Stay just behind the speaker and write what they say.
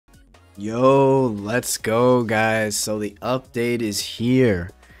Yo, let's go, guys. So the update is here.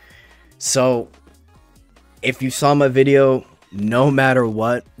 So if you saw my video, no matter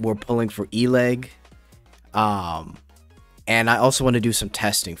what, we're pulling for Elegg. Um, and I also want to do some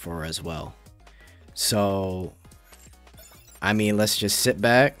testing for her as well. So, I mean, let's just sit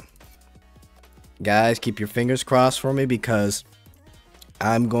back. Guys, keep your fingers crossed for me because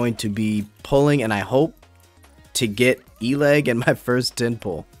I'm going to be pulling, and I hope to get Elegg in my first 10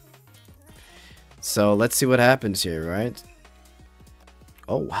 pull. So let's see what happens here, right?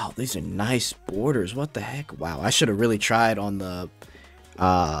 Oh wow, these are nice borders. What the heck? Wow, I should have really tried on the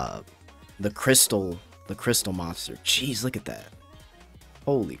crystal monster. Jeez, look at that.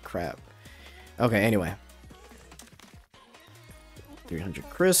 Holy crap. Okay, anyway. 300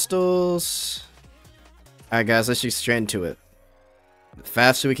 crystals. Alright guys, let's get straight into it. The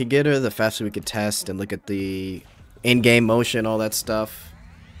faster we can get her, the faster we can test and look at the in-game motion, all that stuff.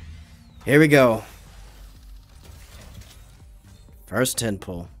 Here we go. First 10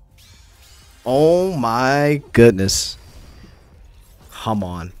 pull. Oh my goodness. Come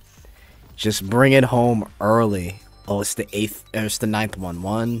on. Just bring it home early. Oh, it's the it's the 9th one.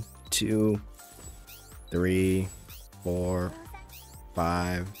 1, 2, 3, 4,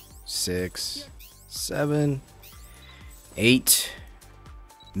 5, 6, 7, 8.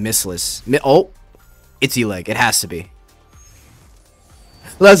 Missless. Oh, it's Elegg. It has to be.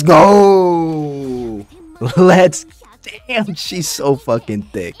 Let's go. Damn, she's so fucking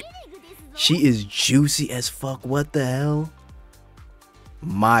thick. She is juicy as fuck. What the hell?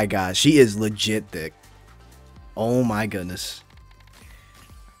 My god, she is legit thick. Oh my goodness.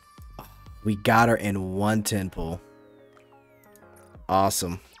 We got her in 110 pull.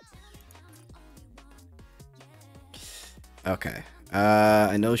 Awesome. Okay.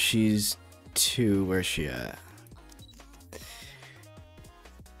 I know she's 2. Where's she at?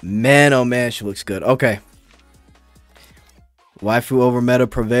 Man, oh man, she looks good. Okay. Waifu over meta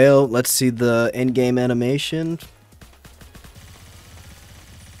prevail. Let's see the in-game animation.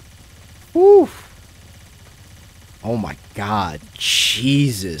 Woo. Oh my god.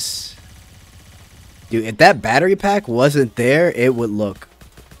 Jesus. Dude, if that battery pack wasn't there, it would look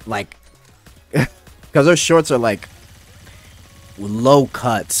like... Because her shorts are like low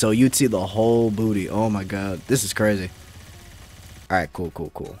cut, so you'd see the whole booty. Oh my god. This is crazy. Alright,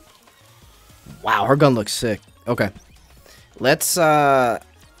 cool. Wow, her gun looks sick. Okay. Let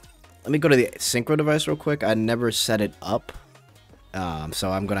me go to the synchro device real quick. I never set it up. So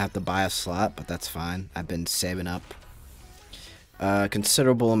I'm gonna have to buy a slot, but that's fine. I've been saving up a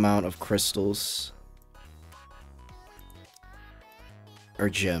considerable amount of crystals. Or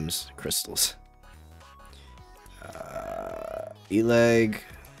gems. Crystals. Elegg.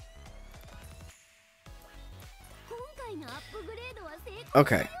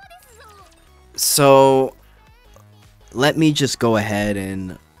 Okay. So let me just go ahead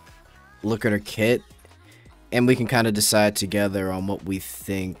and look at her kit, and we can kind of decide together on what we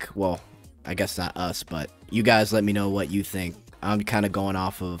think. Well, I guess not us, but you guys let me know what you think. I'm kind of going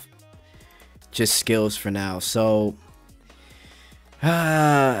off of just skills for now. So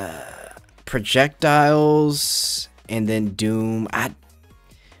projectiles and then doom.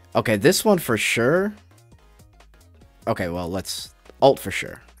 Okay, this one for sure. Okay, well, let's ult for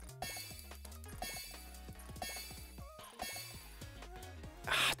sure.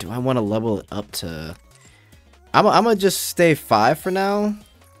 Do I want to level it up to... I'm gonna just stay 5 for now.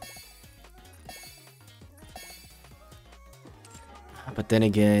 But then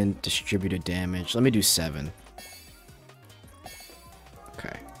again, distributed damage. Let me do 7.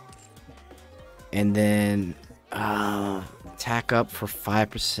 Okay. And then attack up for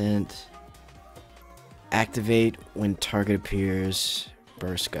 5%. Activate when target appears.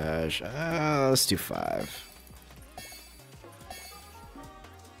 Burst gauge. Let's do 5.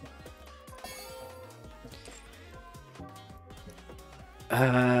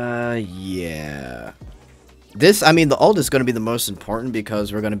 Yeah. This, I mean, the ult is going to be the most important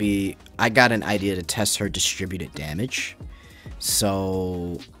because we're going to be... I got an idea to test her distributed damage.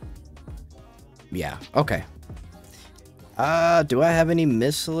 So... yeah, okay. Do I have any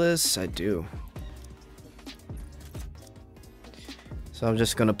missless? I do. So I'm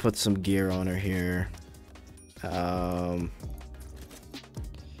just going to put some gear on her here. Do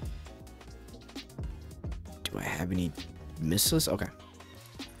I have any missless? Okay.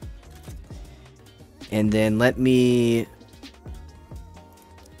 And then let me...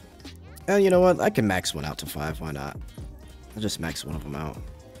 you know what? I can max one out to 5. Why not? I'll just max one of them out.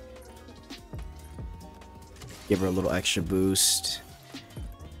 Give her a little extra boost.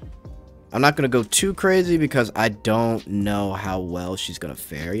 I'm not going to go too crazy because I don't know how well she's going to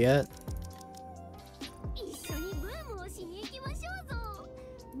fare yet.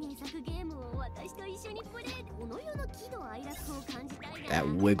 That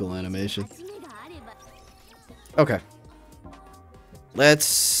wiggle animation. Okay.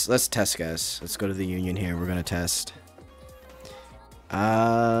 Let's test, guys. Let's go to the union here. We're gonna test.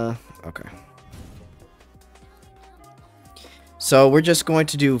 Okay. So we're just going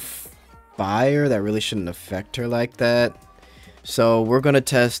to do fire. That really shouldn't affect her like that. So we're gonna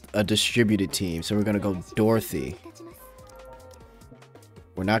test a distributed team. So we're gonna go Dorothy.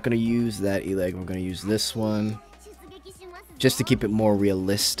 We're not gonna use that Elegg. We're gonna use this one, just to keep it more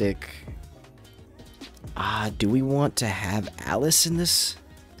realistic. Do we want to have Alice in this?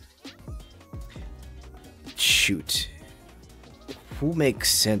 Shoot. Who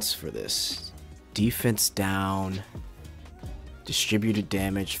makes sense for this? Defense down. Distributed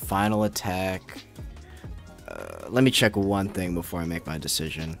damage. Final attack. Let me check one thing before I make my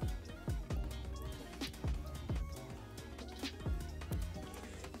decision.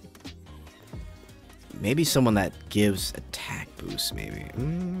 Maybe someone that gives attack boost, maybe.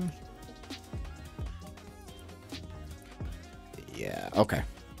 Yeah, okay.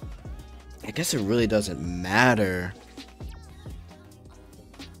 I guess it really doesn't matter.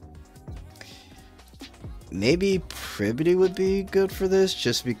 Maybe Privity would be good for this,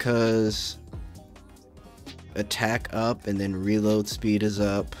 just because attack up and then reload speed is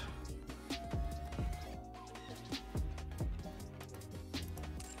up.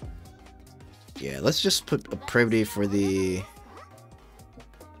 Yeah, let's just put a Privity for the...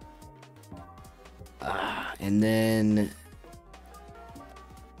 and then...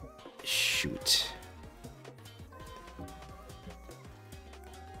 Shoot.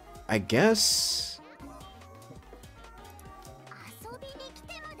 I guess...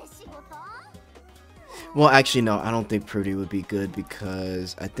 Well, actually, no. I don't think Privity would be good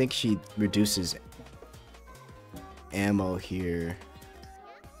because I think she reduces ammo here.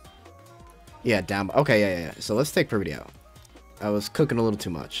 Yeah, down. Okay, yeah. So let's take Privity out. I was cooking a little too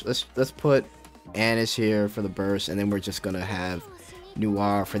much. Let's put Annis here for the burst, and then we're just gonna have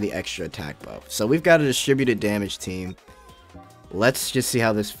Noir for the extra attack buff. So we've got a distributed damage team. Let's just see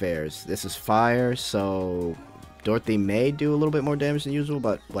how this fares. This is fire, so Dorothy may do a little bit more damage than usual,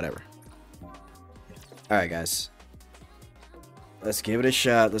 but whatever. Alright, guys. Let's give it a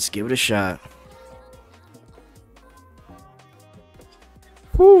shot. Let's give it a shot.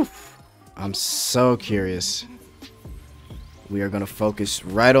 Whew. I'm so curious. We are going to focus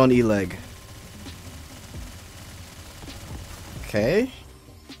right on Elegg. Okay.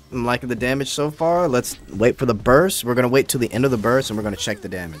 I'm liking the damage so far. Let's wait for the burst. We're going to wait till the end of the burst and we're going to check the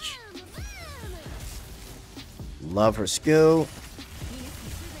damage. Love her skill.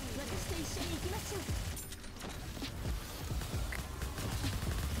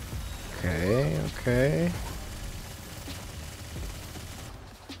 Okay.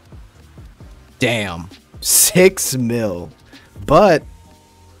 Damn. 6 mil. But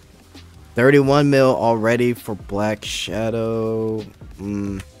 31 mil already for Black Shadow.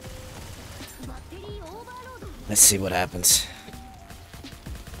 Let's see what happens.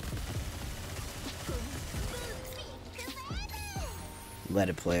 Let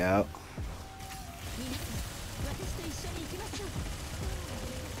it play out.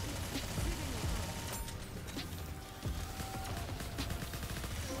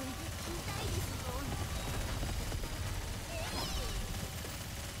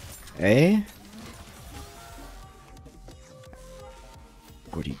 Eh?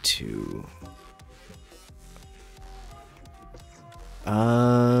 42.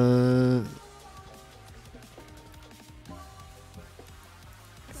 Alright,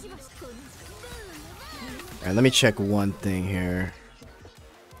 let me check one thing here.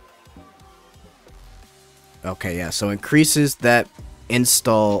 Okay, yeah, so increases that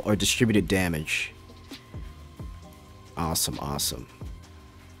install or distributed damage. Awesome, awesome.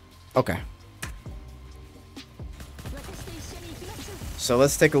 Okay. So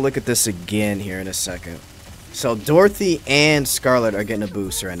let's take a look at this again here in a second. So Dorothy and Scarlet are getting a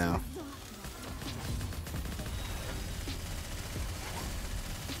boost right now.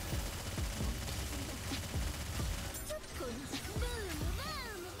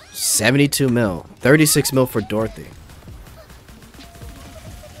 $72 mil. 36 mil for Dorothy.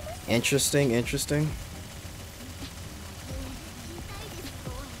 Interesting, interesting.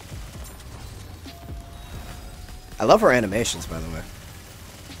 I love her animations, by the way.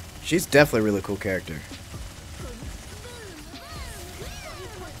 She's definitely a really cool character.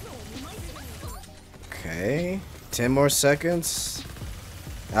 Okay. 10 more seconds.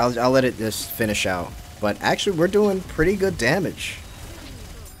 I'll let it just finish out. But actually, we're doing pretty good damage.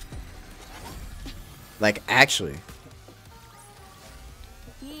 Like, actually.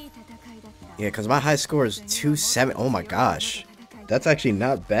 Yeah, because my high score is 270. Oh my gosh. That's actually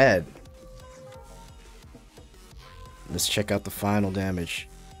not bad. Let's check out the final damage.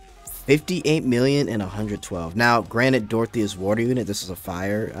 58 million and 112. Now, granted, Dorothy is water unit. This is a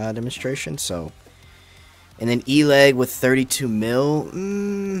fire demonstration, so. And then Elegg with 32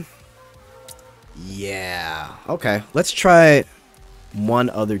 mil. Yeah. Okay. Let's try one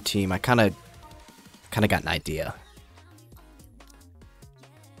other team. I kind of got an idea.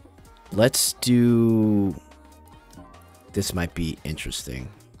 Let's do. This might be interesting.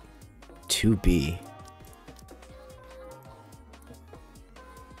 2B.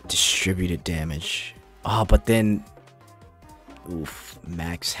 Distributed damage. Oh, but then. Oof.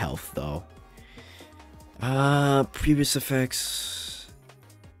 Max health, though. Previous effects.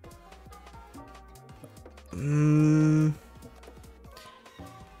 I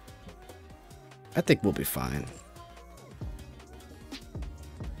think we'll be fine.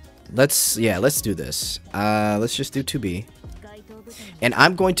 Let's do this. Let's just do 2B. And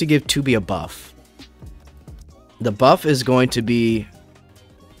I'm going to give 2B a buff. The buff is going to be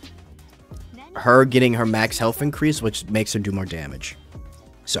her getting her max health increase, which makes her do more damage.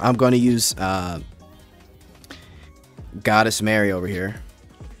 So I'm going to use Goddess Mary over here.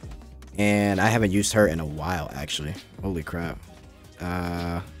 And I haven't used her in a while, actually. Holy crap.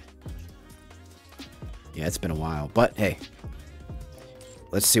 Yeah, it's been a while. But, hey.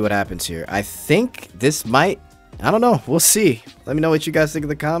 Let's see what happens here. I think this might... I don't know. We'll see. Let me know what you guys think in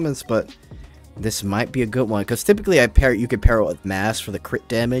the comments. But this might be a good one. Because typically you could pair it with Mass for the crit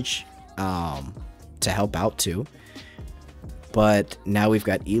damage. To help out, too. But now we've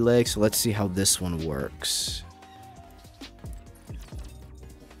got Elegg. So let's see how this one works.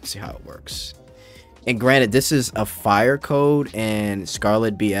 See how it works. And granted, this is a fire code and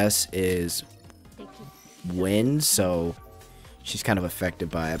Scarlet BS is wind, so she's kind of affected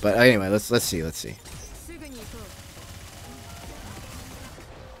by it. But anyway, let's see.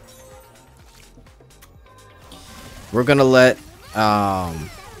 We're gonna let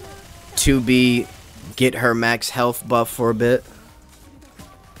 2B get her max health buff for a bit.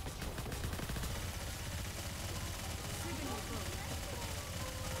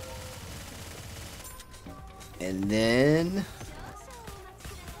 And then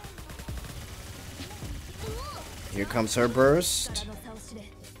here comes her burst.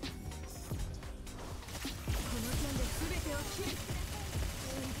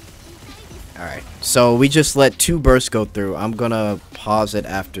 Alright, so we just let 2 bursts go through. I'm gonna pause it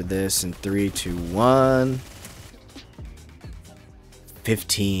after this in 3, 2, 1.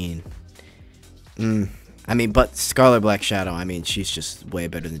 15. I mean, but Scarlet Black Shadow, I mean, she's just way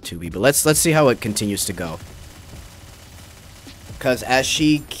better than 2B. But let's see how it continues to go. Because as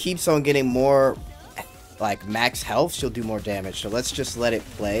she keeps on getting more, like, max health, she'll do more damage. So let's just let it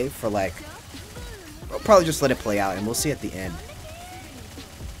play for, like... We'll probably just let it play out, and we'll see at the end.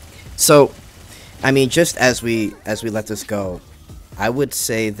 So, I mean, just as we let this go, I would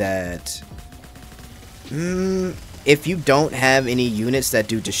say that... if you don't have any units that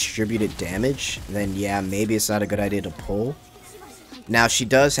do distributed damage, then yeah, maybe it's not a good idea to pull. Now, she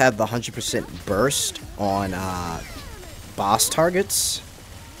does have the 100% burst on boss targets,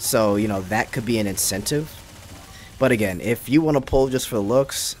 so, you know, that could be an incentive. But again, if you want to pull just for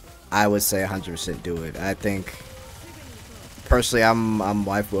looks, I would say 100% do it. I think, personally, I'm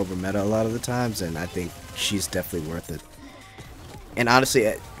waifu over meta a lot of the times, and I think she's definitely worth it. And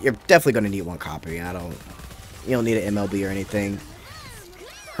honestly, you're definitely going to need one copy. You don't need an MLB or anything.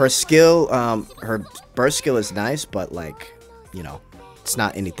 Her skill, her burst skill is nice, but, like, you know, it's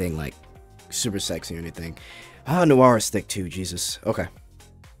not anything, like, super sexy or anything. Oh, Noir is thick, too. Jesus. Okay.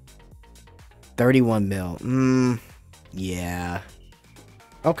 31 mil. Yeah.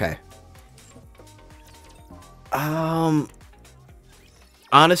 Okay.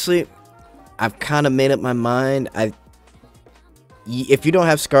 Honestly, I've kind of made up my mind. If you don't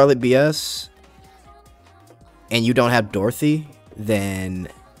have Scarlet BS... and you don't have Dorothy, then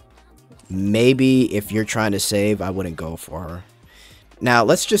maybe if you're trying to save, I wouldn't go for her. Now,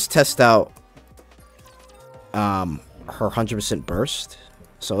 let's just test out her 100% burst.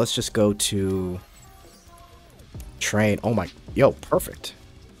 So let's just go to train. Oh my, yo, perfect.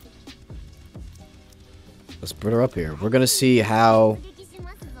 Let's put her up here. We're going to see how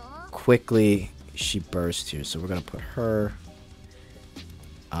quickly she bursts here. So we're going to put her.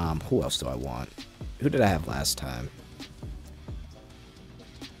 Who else do I want? Who did I have last time?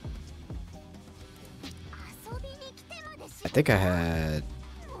 I think I had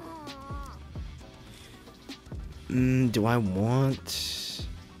Do I want?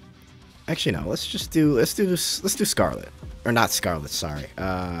 Actually, no. Let's do Scarlet, or not Scarlet. Sorry,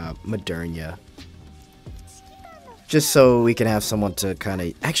 Modernia. Just so we can have someone to kind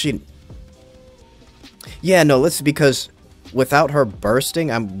of actually. Yeah, no. Because without her bursting,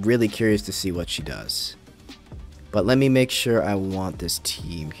 I'm really curious to see what she does. But let me make sure I want this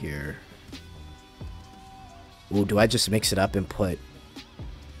team here. Ooh, do I just mix it up and put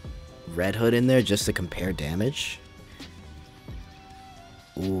Red Hood in there just to compare damage?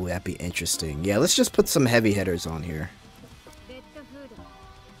 Ooh, that'd be interesting. Yeah, let's just put some heavy hitters on here.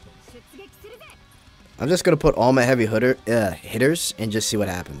 I'm just gonna put all my heavy hitters and just see what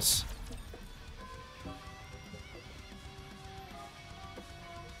happens.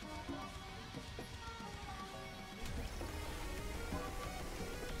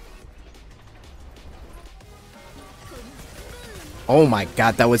 Oh my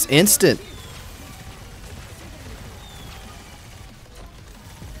god, that was instant.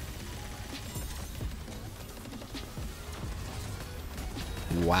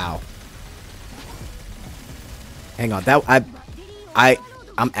 Wow. Hang on,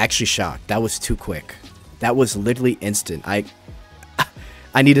 I'm actually shocked. That was too quick. That was literally instant. I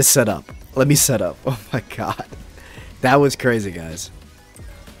need to set up. Let me set up. Oh my god. That was crazy, guys.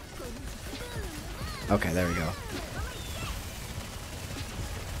 Okay, there we go.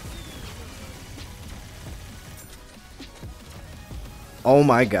 Oh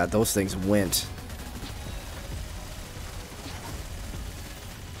my god, those things went.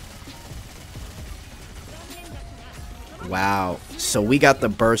 Wow. So we got the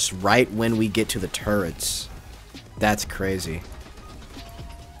burst right when we get to the turrets. That's crazy.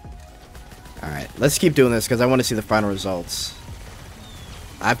 Alright, let's keep doing this because I want to see the final results.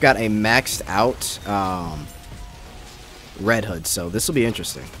 I've got a maxed out Red Hood, so this will be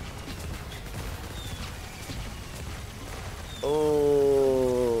interesting.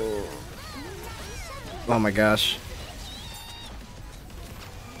 Oh my gosh.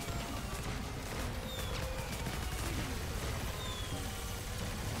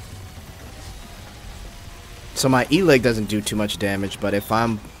 So my Elegg doesn't do too much damage, but if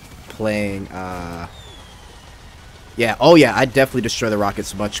I'm playing, yeah, oh yeah, I definitely destroy the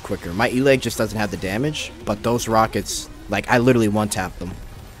rockets much quicker. My Elegg just doesn't have the damage, but those rockets, like, I literally one-tap them.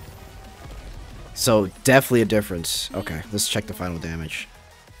 So, definitely a difference. Okay, let's check the final damage.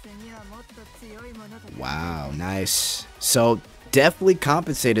 Wow, nice. So, definitely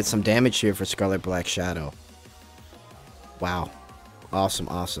compensated some damage here for Scarlet Black Shadow. Wow. Awesome,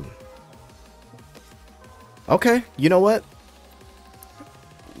 awesome. Okay, you know what?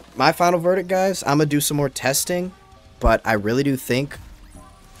 My final verdict, guys, I'm gonna do some more testing, but I really do think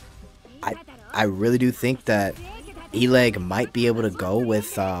I really do think that Elegg might be able to go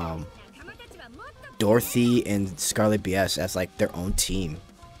with Dorothy and Scarlet BS as like their own team.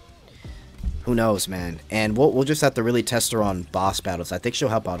 Who knows, man? And we'll just have to really test her on boss battles. I think she'll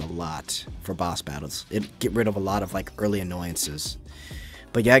help out a lot for boss battles. It'd get rid of a lot of like early annoyances.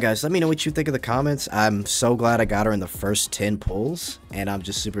 But yeah, guys, let me know what you think in the comments. I'm so glad I got her in the first 10 pulls, and I'm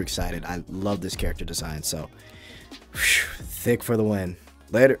just super excited. I love this character design, so whew, thick for the win.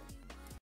 Later.